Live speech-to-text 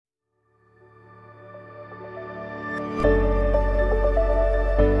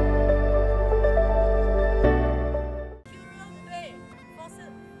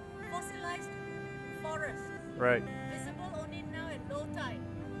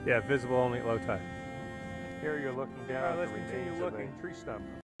Yeah, visible only at low tide. Here you're looking down. All right, let's continue looking. Tree stump.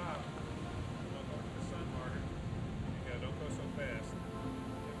 Don't go to the sun harder. Don't go so fast.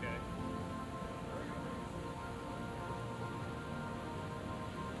 Okay.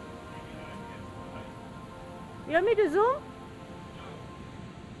 You want me to zoom?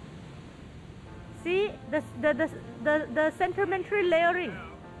 See the sedimentary layering.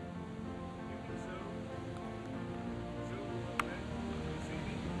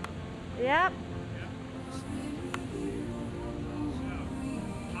 Yep.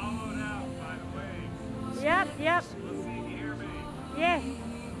 Hollowed out by the waves. Yep. Let's see, you hear me? Yes. Okay,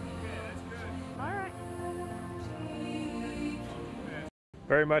 that's good. All right.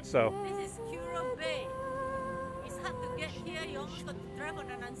 Very much so. This is Porpoise Bay. It's hard to get here. You almost got to drive on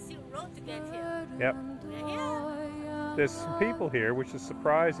an unsealed road to get here. Yep. We're here. There's some people here, which is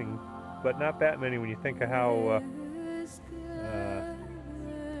surprising, but not that many when you think of how. Well,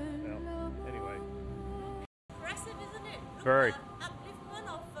 anyway. Impressive, isn't it? Look Very. at the upliftment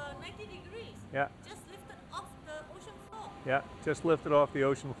of 90 degrees. Yeah. Just lifted off the ocean floor. Yeah, just lifted off the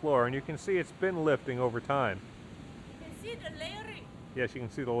ocean floor, and you can see it's been lifting over time. You can see the layering. Yes, you can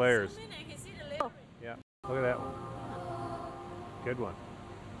see the layers. Zoom in and you can see the layering. Yeah, look at that one. Good one.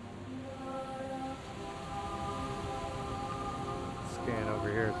 Scan over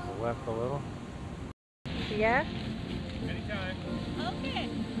here to the left a little. Yeah. Anytime. Okay.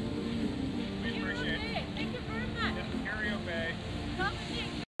 We appreciate it. Thank you very much. Porpoise Bay. Come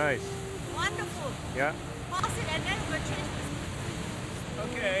again. Nice. Wonderful. Yeah. Pause it and then we'll change this.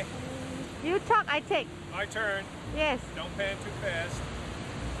 Okay. You talk, I take. My turn. Yes. Don't pan too fast.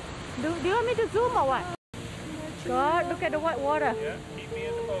 Do you want me to zoom or what? God, look at the white water. Yeah, keep me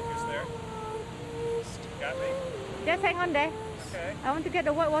in the focus there. Got me? Just hang on there. Okay. I want to get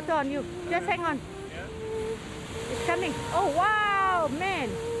the white water on you. Just hang on. Yeah. It's coming. Oh, wow, man.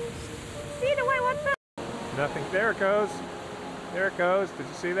 See the white water? Nothing. There it goes. There it goes. Did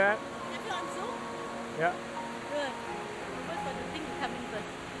you see that? Have you on zoom? Yeah. Good. Wait for the thing to come in first.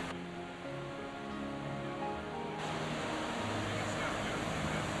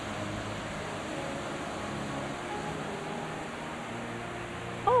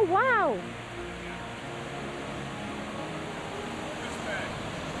 Oh, wow.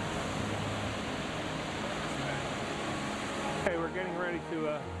 Okay, we're getting ready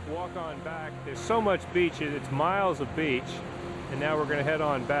to walk on back. There's so much beach, it's miles of beach, and now we're going to head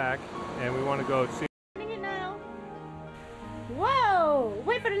on back, and we want to go see. Now. Whoa!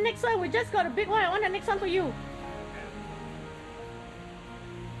 Wait for the next one. We just got a big one. I want the next one for you.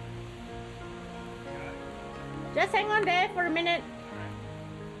 Just hang on there for a minute.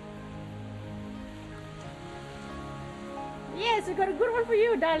 Yes, we got a good one for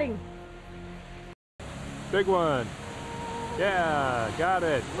you, darling. Big one. Yeah, got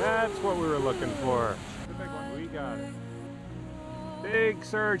it. That's what we were looking for. The big one. We got it. Big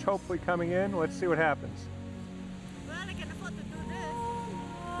surge hopefully coming in. Let's see what happens. Well, I can afford to do this.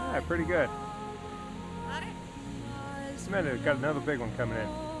 Yeah, pretty good. Got it? Just a minute, got another big one coming in.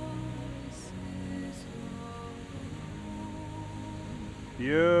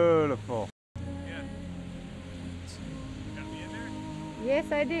 Beautiful. Yeah. Got me in there?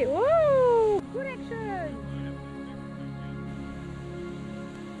 Yes, I did. Woo! Good action.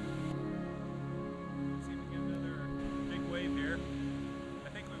 See if we get another big wave here. I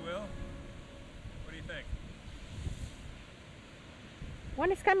think we will. What do you think?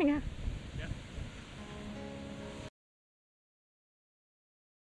 One is coming, huh?